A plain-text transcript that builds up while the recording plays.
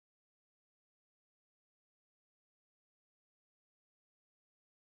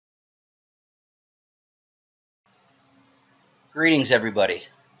Greetings everybody,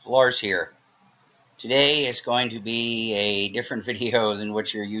 Lars here. Today is going to be a different video than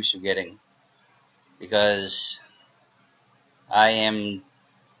what you're used to getting because I am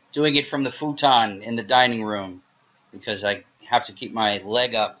doing it from the futon in the dining room because I have to keep my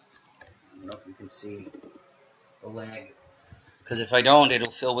leg up. I don't know if you can see the leg, because if I don't it'll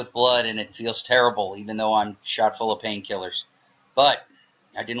fill with blood and it feels terrible even though I'm shot full of painkillers. But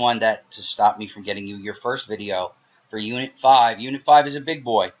I didn't want that to stop me from getting you your first video for Unit 5. Unit 5 is a big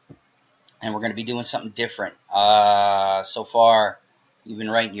boy, and we're going to be doing something different. So far, you've been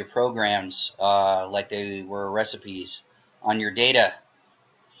writing your programs like they were recipes on your data,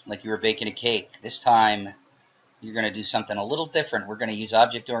 like you were baking a cake. This time, you're going to do something a little different. We're going to use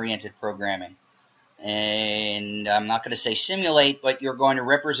object-oriented programming. And I'm not going to say simulate, but you're going to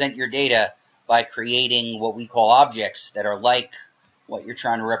represent your data by creating what we call objects that are like what you're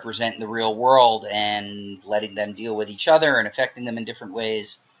trying to represent in the real world and letting them deal with each other and affecting them in different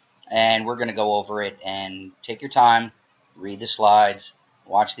ways. And we're going to go over it, and take your time, read the slides,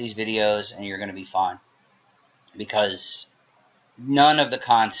 watch these videos, and you're going to be fine. Because none of the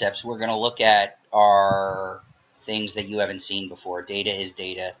concepts we're going to look at are things that you haven't seen before. Data is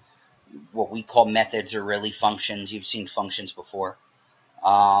data. What we call methods are really functions. You've seen functions before.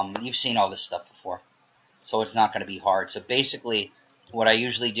 You've seen all this stuff before. So it's not going to be hard. So basically, what I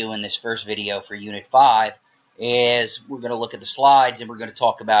usually do in this first video for Unit 5 is we're going to look at the slides and we're going to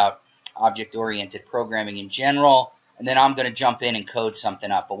talk about object-oriented programming in general, and then I'm going to jump in and code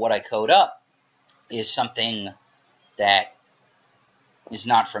something up. But what I code up is something that is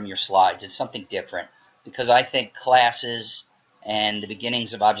not from your slides. It's something different, because I think classes and the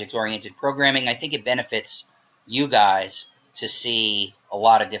beginnings of object-oriented programming, I think it benefits you guys to see a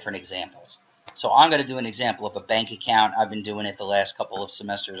lot of different examples. So I'm going to do an example of a bank account. I've been doing it the last couple of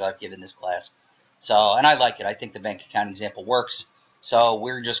semesters I've given this class. So, and I like it. I think the bank account example works. So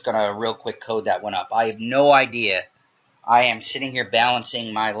we're just going to real quick code that one up. I have no idea. I am sitting here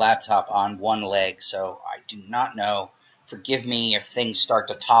balancing my laptop on one leg, so I do not know. Forgive me if things start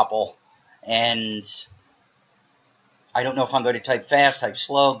to topple. And I don't know if I'm going to type fast, type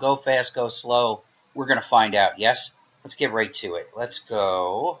slow, go fast, go slow. We're going to find out, yes? Let's get right to it. Let's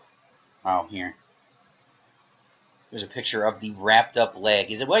go. Oh, here. There's a picture of the wrapped up leg.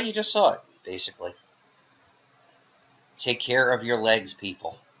 Is it what you just saw it, basically? Take care of your legs,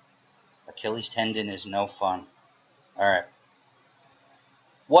 people. Achilles tendon is no fun. Alright.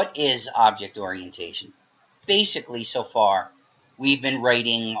 What is object orientation? Basically, so far, we've been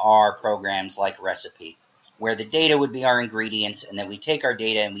writing our programs like recipe, where the data would be our ingredients, and then we take our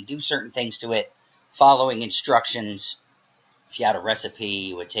data and we do certain things to it, following instructions. If you had a recipe,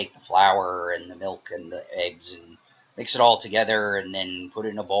 you would take the flour and the milk and the eggs and mix it all together and then put it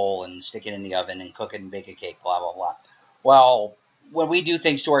in a bowl and stick it in the oven and cook it and bake a cake, blah, blah, blah. Well, when we do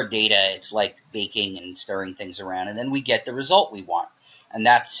things to our data, it's like baking and stirring things around, and then we get the result we want. And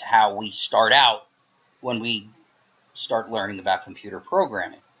that's how we start out when we start learning about computer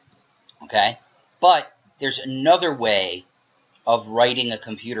programming. Okay? But there's another way of writing a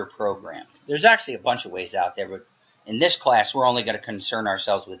computer program. There's actually a bunch of ways out there, but in this class, we're only going to concern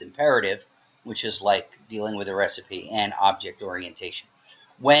ourselves with imperative, which is like dealing with a recipe, and object orientation.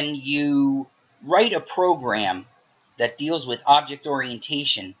 When you write a program that deals with object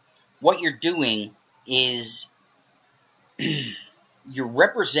orientation, what you're doing is you're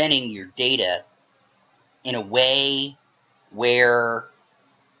representing your data in a way where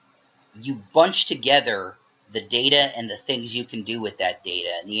you bunch together the data and the things you can do with that data.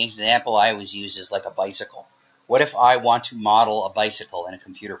 And the example I always use is like a bicycle. What if I want to model a bicycle in a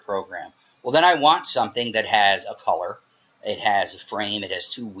computer program? Well, then I want something that has a color, it has a frame, it has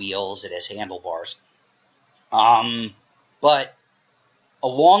two wheels, it has handlebars. But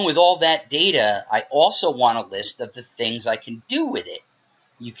along with all that data, I also want a list of the things I can do with it.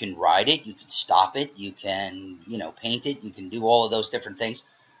 You can ride it, you can stop it, you can, paint it, you can do all of those different things.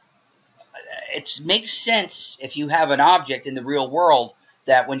 It makes sense if you have an object in the real world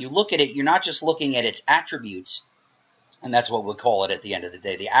that when you look at it, you're not just looking at its attributes, and that's what we'll call it at the end of the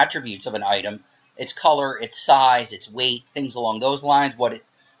day, the attributes of an item, its color, its size, its weight, things along those lines, what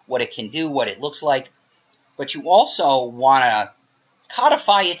it can do, what it looks like. But you also want to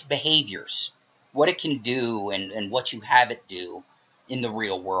codify its behaviors, what it can do and what you have it do in the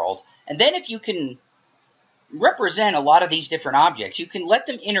real world. And then if you can represent a lot of these different objects, you can let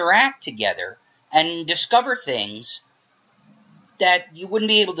them interact together and discover things that you wouldn't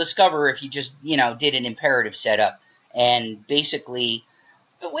be able to discover if you just, did an imperative setup. And basically,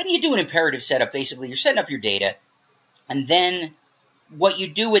 when you do an imperative setup, basically you're setting up your data, and then what you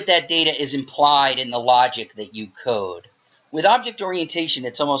do with that data is implied in the logic that you code. with object orientation,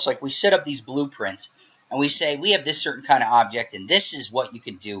 it's almost like we set up these blueprints, and we say, we have this certain kind of object, and this is what you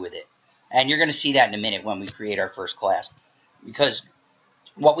can do with it. And you're going to see that in a minute when we create our first class. Because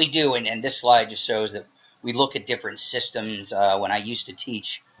what we do, and this slide just shows that we look at different systems. When I used to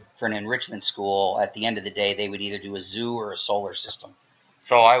teach for an enrichment school, at the end of the day, they would either do a zoo or a solar system.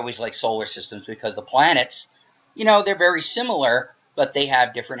 So I always like solar systems because the planets, you know, they're very similar, but they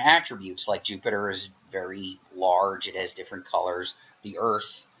have different attributes. Like Jupiter is very large. It has different colors. The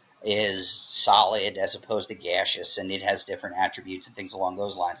Earth is solid as opposed to gaseous, and it has different attributes and things along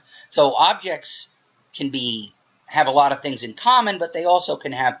those lines. So objects can have a lot of things in common, but they also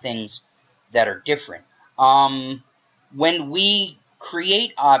can have things that are different. When we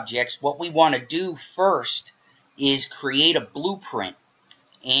create objects, what we want to do first is create a blueprint.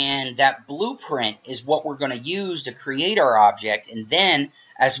 And that blueprint is what we're going to use to create our object. And then,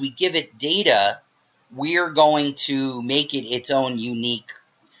 as we give it data, we're going to make it its own unique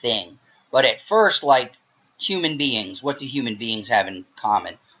thing. But at first, like human beings, what do human beings have in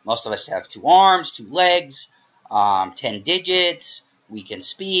common? Most of us have 2 arms, 2 legs, 10 digits, we can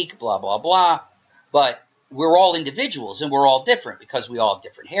speak, blah, blah, blah. But we're all individuals, and we're all different because we all have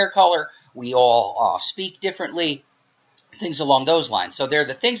different hair color, we all speak differently, things along those lines. So they're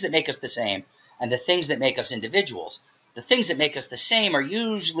the things that make us the same and the things that make us individuals. The things that make us the same are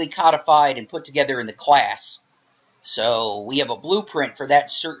usually codified and put together in the class. So we have a blueprint for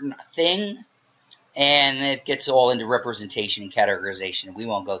that certain thing, and it gets all into representation and categorization, and we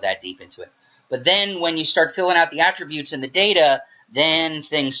won't go that deep into it. But then when you start filling out the attributes and the data, then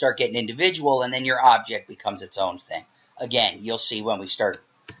things start getting individual, and then your object becomes its own thing. Again, you'll see when we start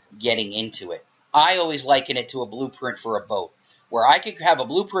getting into it. I always liken it to a blueprint for a boat, where I could have a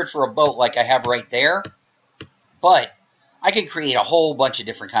blueprint for a boat like I have right there, but I can create a whole bunch of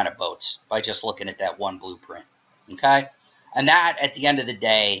different kind of boats by just looking at that one blueprint. Okay? And that, at the end of the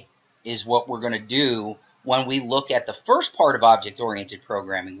day, is what we're going to do when we look at the first part of object-oriented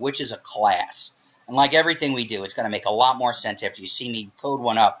programming, which is a class. And like everything we do, it's going to make a lot more sense after you see me code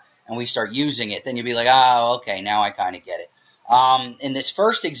one up and we start using it. Then you'll be like, oh, okay, now I kind of get it. In this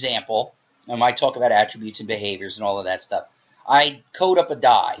first example, I might talk about attributes and behaviors and all of that stuff. I code up a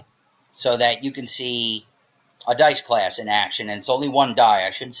die so that you can see a dice class in action. And it's only one die.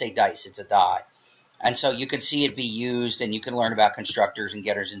 I shouldn't say dice, it's a die. And so you can see it be used, and you can learn about constructors and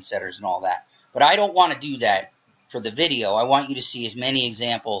getters and setters and all that. But I don't want to do that for the video. I want you to see as many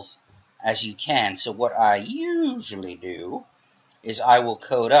examples as you can. So what I usually do is I will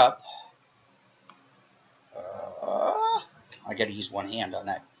code up. I got to use one hand on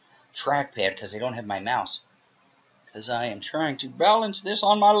that trackpad because I don't have my mouse. Because I am trying to balance this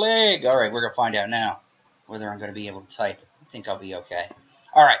on my leg. All right, we're going to find out now whether I'm going to be able to type. I think I'll be okay.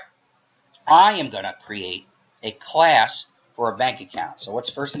 All right. I am going to create a class for a bank account. So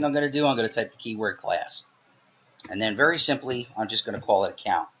what's the first thing I'm going to do? I'm going to type the keyword class. And then very simply, I'm just going to call it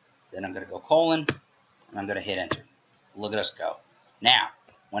account. Then I'm going to go colon, and I'm going to hit enter. Look at us go. Now,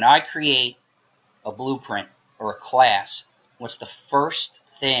 when I create a blueprint or a class, what's the first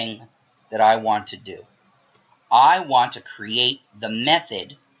thing that I want to do? I want to create the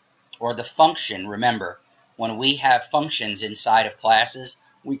method or the function. Remember, when we have functions inside of classes,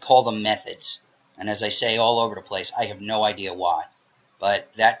 we call them methods. And as I say all over the place, I have no idea why.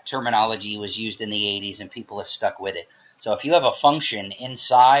 But that terminology was used in the 80s, and people have stuck with it. So if you have a function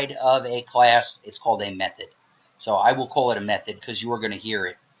inside of a class, it's called a method. So I will call it a method because you are going to hear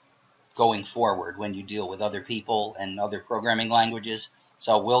it going forward when you deal with other people and other programming languages.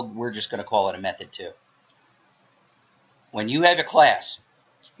 So we're just going to call it a method too. When you have a class,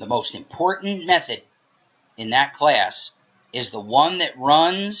 the most important method in that class is the one that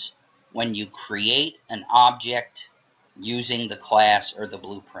runs when you create an object using the class or the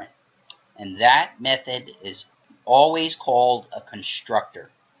blueprint. And that method is always called a constructor.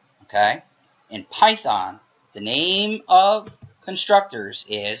 Okay? In Python, the name of constructors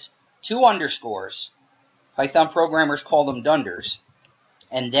is 2 underscores. Python programmers call them dunders.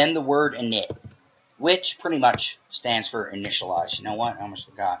 And then the word init, which pretty much stands for initialize. You know what? I almost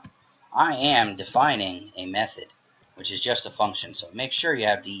forgot. I am defining a method, which is just a function. So make sure you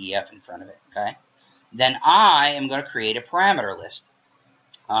have DEF in front of it, okay? Then I am going to create a parameter list.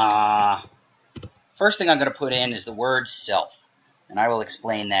 First thing I'm going to put in is the word self, and I will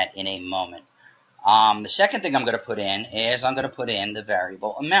explain that in a moment. The second thing I'm going to put in is I'm going to put in the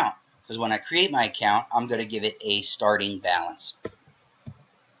variable amount, because when I create my account, I'm going to give it a starting balance.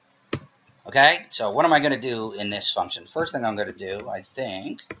 Okay, so what am I going to do in this function? First thing I'm going to do, I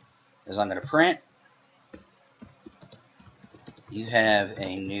think, is I'm going to print, you have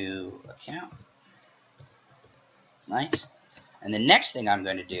a new account. Nice. And the next thing I'm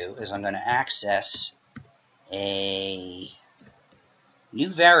going to do is I'm going to access a new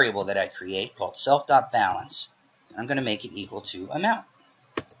variable that I create called self.balance. I'm going to make it equal to amount.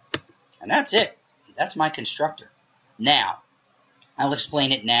 And that's it. That's my constructor. Now, I'll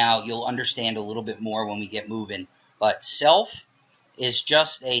explain it now. You'll understand a little bit more when we get moving. But self is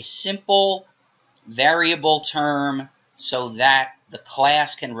just a simple variable term so that the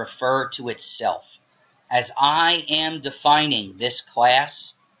class can refer to itself. As I am defining this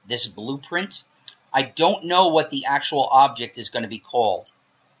class, this blueprint, I don't know what the actual object is going to be called.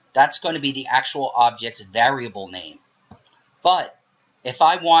 That's going to be the actual object's variable name. But if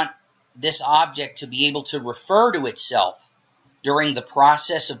I want this object to be able to refer to itself during the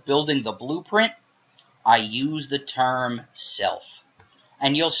process of building the blueprint, I use the term self.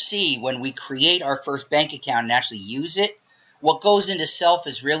 And you'll see when we create our first bank account and actually use it, what goes into self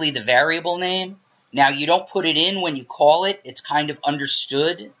is really the variable name. Now, you don't put it in when you call it. It's kind of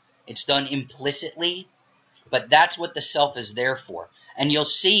understood. It's done implicitly. But that's what the self is there for. And you'll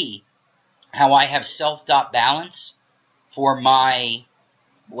see how I have self.balance for my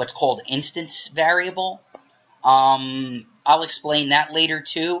what's called instance variable. I'll explain that later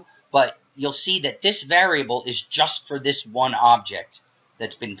too. But you'll see that this variable is just for this one object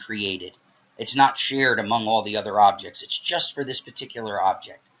that's been created. It's not shared among all the other objects. It's just for this particular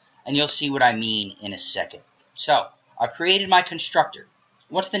object. And you'll see what I mean in a second. So, I've created my constructor.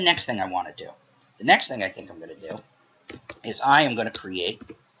 What's the next thing I want to do? The next thing I think I'm going to do is I am going to create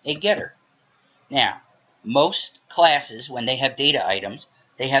a getter. Now, most classes, when they have data items,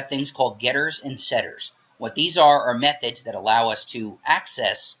 they have things called getters and setters. What these are methods that allow us to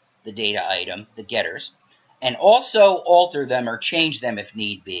access the data item, the getters, and also alter them or change them if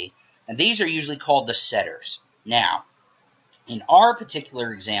need be. And these are usually called the setters. Now, in our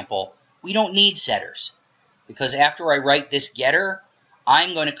particular example, we don't need setters, because after I write this getter,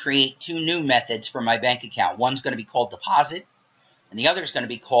 I'm going to create two new methods for my bank account. One's going to be called deposit, and the other is going to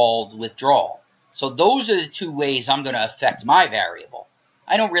be called withdrawal. So those are the two ways I'm going to affect my variable.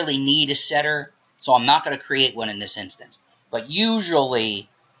 I don't really need a setter, so I'm not going to create one in this instance. But usually,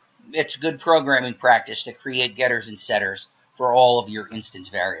 it's good programming practice to create getters and setters for all of your instance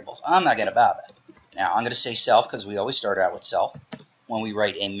variables. I'm not going to bother. Now, I'm going to say self because we always start out with self when we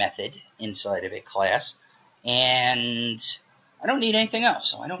write a method inside of a class. And I don't need anything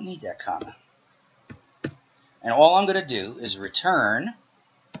else, so I don't need that comma. And all I'm going to do is return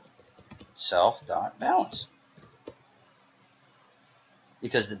self.balance.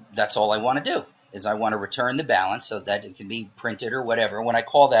 Because that's all I want to do, is I want to return the balance so that it can be printed or whatever. When I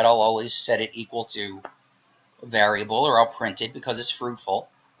call that, I'll always set it equal to a variable, or I'll print it because it's fruitful.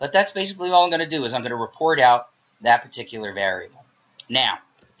 But that's basically all I'm going to do, is I'm going to report out that particular variable. Now,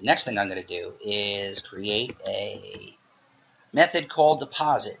 the next thing I'm going to do is create a method called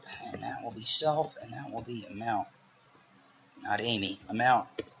deposit. And that will be self, and that will be amount. Not Amy, amount.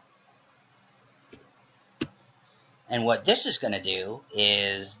 And what this is going to do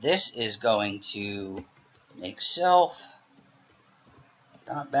is this is going to make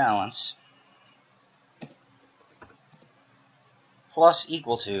self.balance plus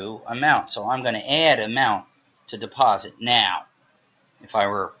equal to amount. So I'm going to add amount to deposit. Now, if I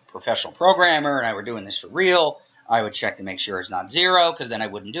were a professional programmer and I were doing this for real, I would check to make sure it's not 0, because then I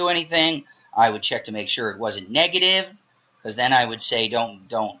wouldn't do anything. I would check to make sure it wasn't negative, because then I would say don't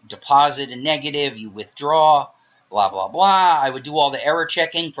deposit a negative, you withdraw, blah, blah, blah. I would do all the error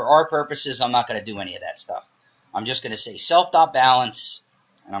checking. For our purposes, I'm not going to do any of that stuff. I'm just going to say self.balance,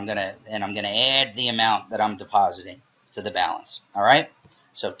 and I'm going to add the amount that I'm depositing to the balance. All right?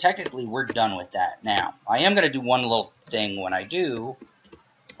 So technically, we're done with that. Now, I am going to do one little thing when I do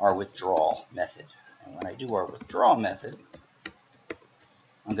our withdrawal method. And when I do our withdrawal method,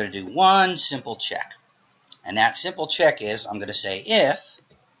 I'm going to do one simple check. And that simple check is, I'm going to say if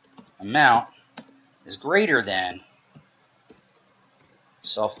amount is greater than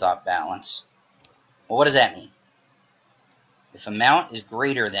self.balance. Well, what does that mean? If amount is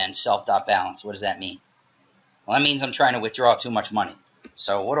greater than self.balance, what does that mean? Well, that means I'm trying to withdraw too much money.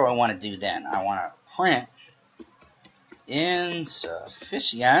 So what do I want to do then? I want to print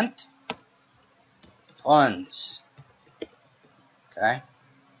insufficient funds. Okay?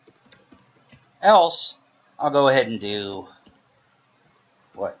 Else, I'll go ahead and do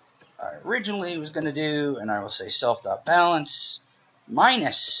what I originally was going to do, and I will say self.balance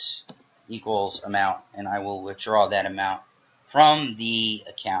minus equals amount, and I will withdraw that amount from the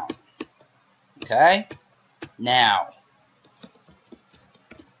account. Okay? Now,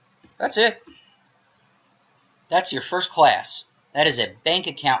 that's it. That's your first class. That is a bank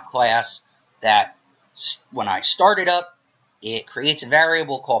account class that when I start it up, it creates a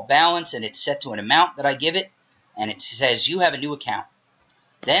variable called balance, and it's set to an amount that I give it, and it says you have a new account.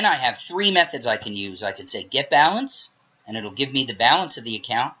 Then I have three methods I can use. I can say get balance, and it'll give me the balance of the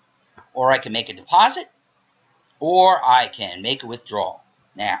account, or I can make a deposit, or I can make a withdrawal.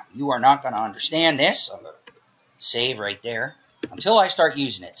 Now, you are not going to understand this. I'm going to save right there until I start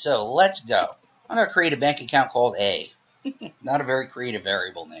using it. So let's go. I'm going to create a bank account called A. Not a very creative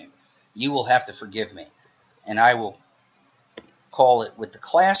variable name. You will have to forgive me. And I will call it with the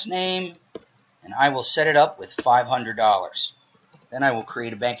class name, and I will set it up with $500. Then I will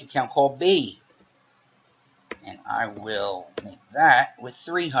create a bank account called B, and I will make that with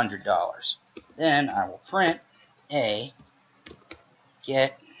 $300. Then I will print A,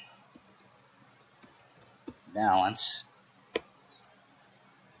 get balance.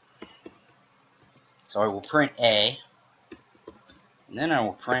 So I will print A, and then I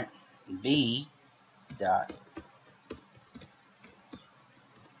will print B dot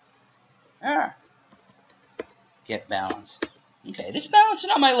get balance. Okay, this balancing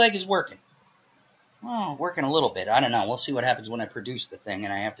on my leg is working. Well, working a little bit. I don't know. We'll see what happens when I produce the thing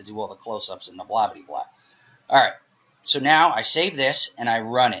and I have to do all the close-ups and the blah-blah-blah. All right, so now I save this and I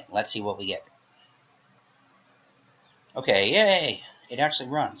run it. Let's see what we get. Okay, yay. It actually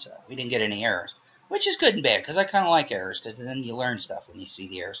runs. We didn't get any errors, which is good and bad because I kind of like errors because then you learn stuff when you see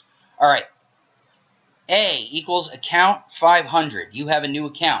the errors. All right. A equals account 500. You have a new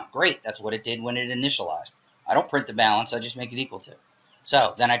account. Great. That's what it did when it initialized. I don't print the balance. I just make it equal to.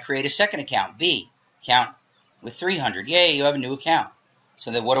 So then I create a second account, B, account with 300. Yay, you have a new account.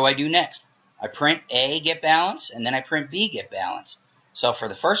 So then what do I do next? I print A, get balance, and then I print B, get balance. So for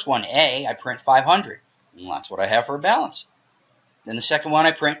the first one, A, I print 500. And that's what I have for a balance. Then the second one,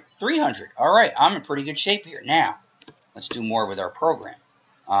 I print 300. All right, I'm in pretty good shape here. Now, let's do more with our program.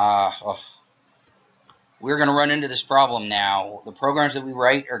 We're going to run into this problem now. The programs that we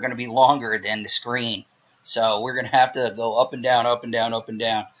write are going to be longer than the screen. So we're going to have to go up and down, up and down, up and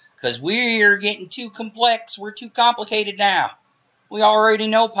down. Because we're getting too complex. We're too complicated now. We already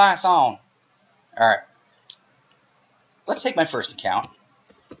know Python. All right. Let's take my first account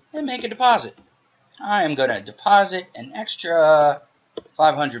and make a deposit. I am going to deposit an extra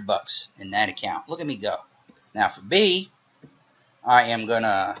 $500 in that account. Look at me go. Now for B, I am going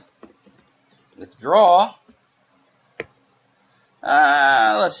to withdraw.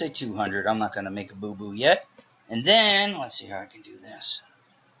 Let's say 200. I'm not going to make a boo-boo yet. And then, let's see how I can do this.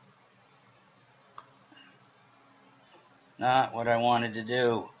 Not what I wanted to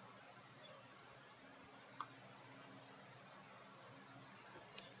do.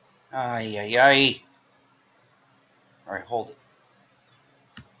 Ay, ay, ay. All right, hold it.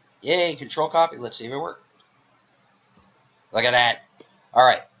 Yay, control copy. Let's see if it works. Look at that. All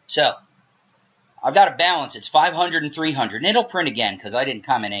right, so I've got a balance. It's 500 and 300, and it'll print again because I didn't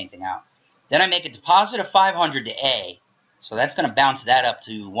comment anything out. Then I make a deposit of 500 to A, so that's going to bounce that up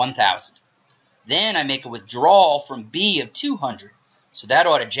to 1,000. Then I make a withdrawal from B of 200, so that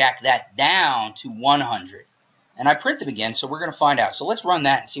ought to jack that down to 100. And I print them again, so we're going to find out. So let's run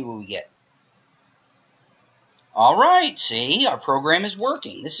that and see what we get. All right, see, our program is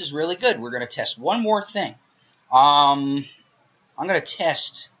working. This is really good. We're going to test one more thing. I'm going to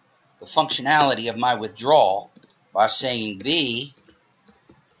test the functionality of my withdrawal by saying B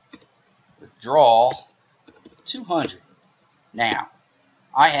withdrawal 200. Now,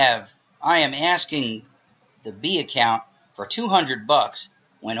 I am asking the B account for $200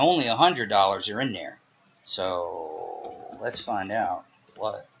 when only $100 are in there. So let's find out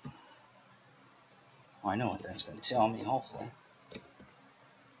what. Well, I know what that's going to tell me, hopefully.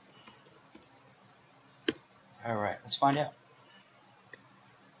 All right, let's find out.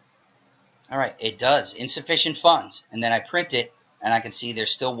 All right, it does. Insufficient funds. And then I print it, and I can see there's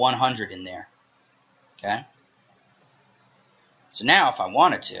still 100 in there. Okay? So now, if I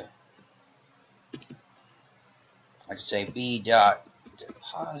wanted to, I could say B dot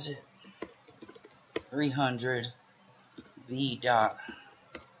deposit 300, B dot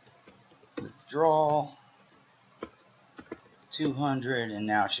withdrawal 200, and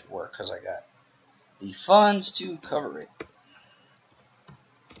now it should work because I got the funds to cover it.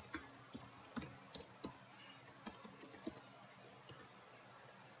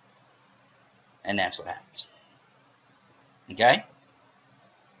 And that's what happens. Okay?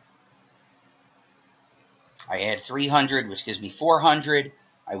 I add 300, which gives me 400.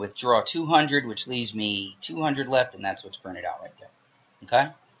 I withdraw 200, which leaves me 200 left, and that's what's printed out right there.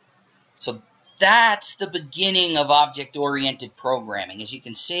 Okay? So that's the beginning of object-oriented programming. As you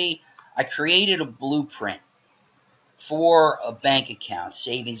can see, I created a blueprint for a bank account,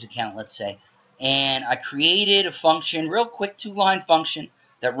 savings account, let's say, and I created a function, real quick 2-line function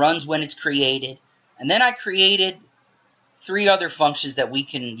that runs when it's created. And then I created 3 other functions that we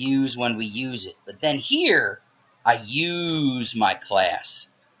can use when we use it. But then here, I use my class,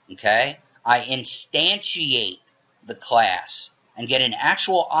 okay? I instantiate the class and get an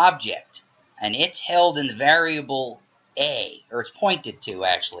actual object, and it's held in the variable A, or it's pointed to,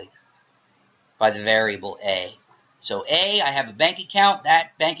 actually, by the variable A. So A, I have a bank account.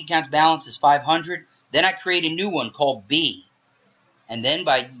 That bank account's balance is 500. Then I create a new one called B. And then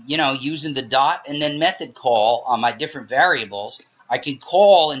by, using the dot and then method call on my different variables, I can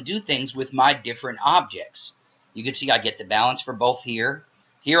call and do things with my different objects. You can see I get the balance for both here.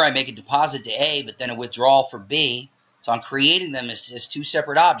 Here I make a deposit to A, but then a withdrawal for B. So I'm creating them as 2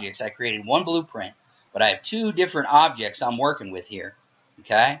 separate objects. I created one blueprint, but I have 2 different objects I'm working with here.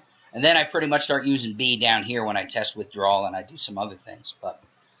 Okay? And then I pretty much start using B down here when I test withdrawal and I do some other things. But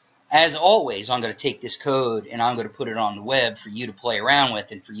as always, I'm going to take this code and I'm going to put it on the web for you to play around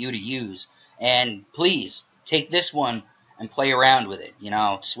with and for you to use. And please, take this one and play around with it.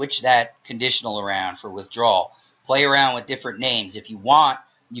 Switch that conditional around for withdrawal. Play around with different names. If you want,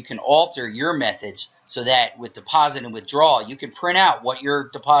 you can alter your methods so that with deposit and withdrawal, you can print out what you're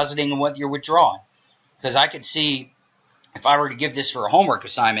depositing and what you're withdrawing. Because I could see, if I were to give this for a homework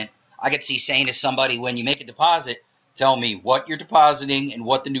assignment, I could see saying to somebody, when you make a deposit, tell me what you're depositing and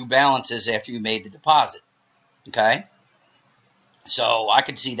what the new balance is after you made the deposit. Okay? So I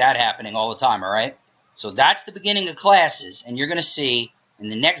could see that happening all the time, all right? So that's the beginning of classes, and you're going to see in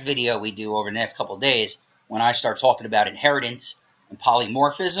the next video we do over the next couple of days, when I start talking about inheritance and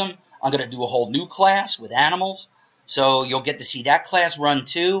polymorphism, I'm going to do a whole new class with animals. So you'll get to see that class run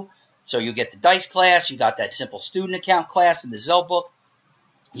too. So you get the dice class, you got that simple student account class in the Zell book.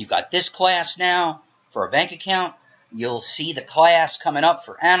 You've got this class now for a bank account. You'll see the class coming up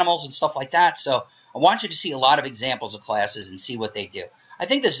for animals and stuff like that. So I want you to see a lot of examples of classes and see what they do. I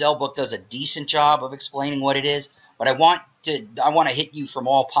think the Zell book does a decent job of explaining what it is, but I want to hit you from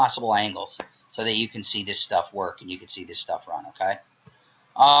all possible angles so that you can see this stuff work and you can see this stuff run, okay?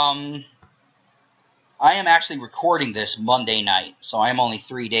 I am actually recording this Monday night, so I am only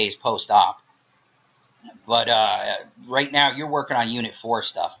 3 days post-op. But right now, you're working on Unit 4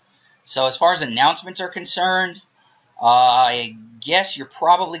 stuff. So as far as announcements are concerned, I guess you're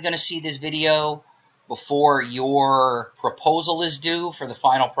probably going to see this video before your proposal is due for the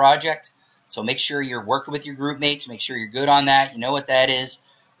final project. So make sure you're working with your group mates. Make sure you're good on that. You know what that is.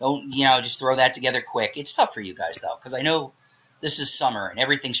 Don't, just throw that together quick. It's tough for you guys, though, because I know this is summer and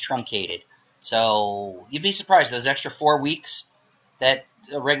everything's truncated. So you'd be surprised. Those extra 4 weeks that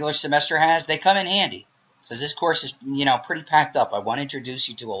a regular semester has, they come in handy. Because this course is, pretty packed up. I want to introduce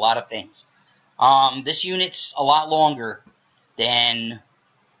you to a lot of things. This unit's a lot longer than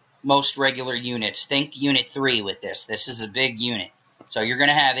most regular units. Think Unit 3 with this. This is a big unit. So you're going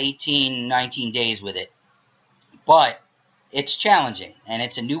to have 18, 19 days with it. But it's challenging, and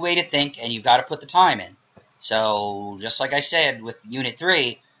it's a new way to think, and you've got to put the time in. So just like I said with Unit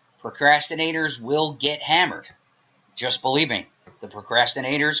 3, procrastinators will get hammered. Just believe me. The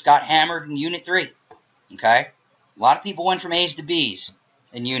procrastinators got hammered in Unit 3. Okay? A lot of people went from A's to B's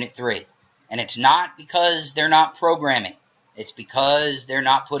in Unit 3. And it's not because they're not programming. It's because they're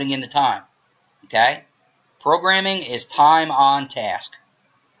not putting in the time. Okay? Programming is time on task.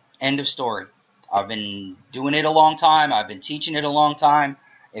 End of story. I've been doing it a long time. I've been teaching it a long time.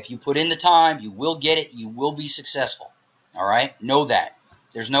 If you put in the time, you will get it. You will be successful. All right? Know that.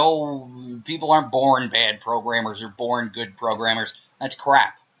 People aren't born bad programmers or born good programmers. That's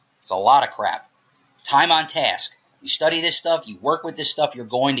crap. It's a lot of crap. Time on task. You study this stuff, you work with this stuff, you're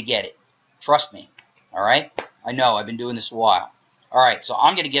going to get it. Trust me. All right? I know. I've been doing this a while. All right, so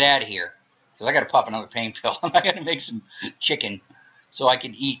I'm going to get out of here because I got to pop another pain pill. I got to make some chicken so I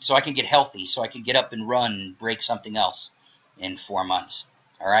can eat, so I can get healthy, so I can get up and run and break something else in 4 months.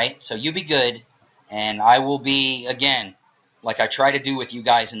 All right? So you be good, and I will be, again, like I try to do with you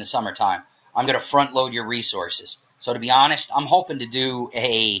guys in the summertime, I'm going to front load your resources. So to be honest, I'm hoping to do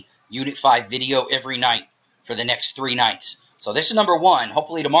a Unit 5 video every night for the next 3 nights. So this is number 1.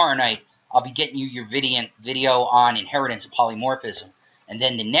 Hopefully tomorrow night I'll be getting you your video on inheritance and polymorphism. And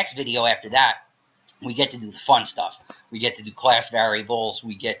then the next video after that, we get to do the fun stuff. We get to do class variables.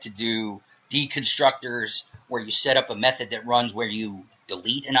 We get to do deconstructors, where you set up a method that runs where you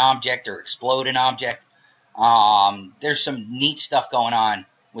delete an object or explode an object. There's some neat stuff going on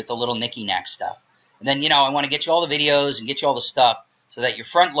with the little knicky-knack stuff. And then, I want to get you all the videos and get you all the stuff so that you're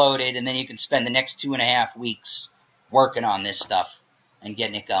front-loaded, and then you can spend the next 2.5 weeks working on this stuff and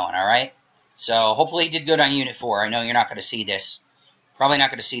getting it going, all right? So hopefully you did good on Unit 4. I know you're not going to see this Probably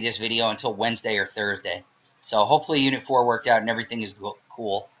not going to see this video until Wednesday or Thursday. So hopefully Unit 4 worked out and everything is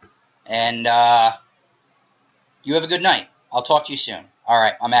cool. And you have a good night. I'll talk to you soon. All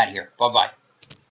right, I'm out of here. Bye-bye.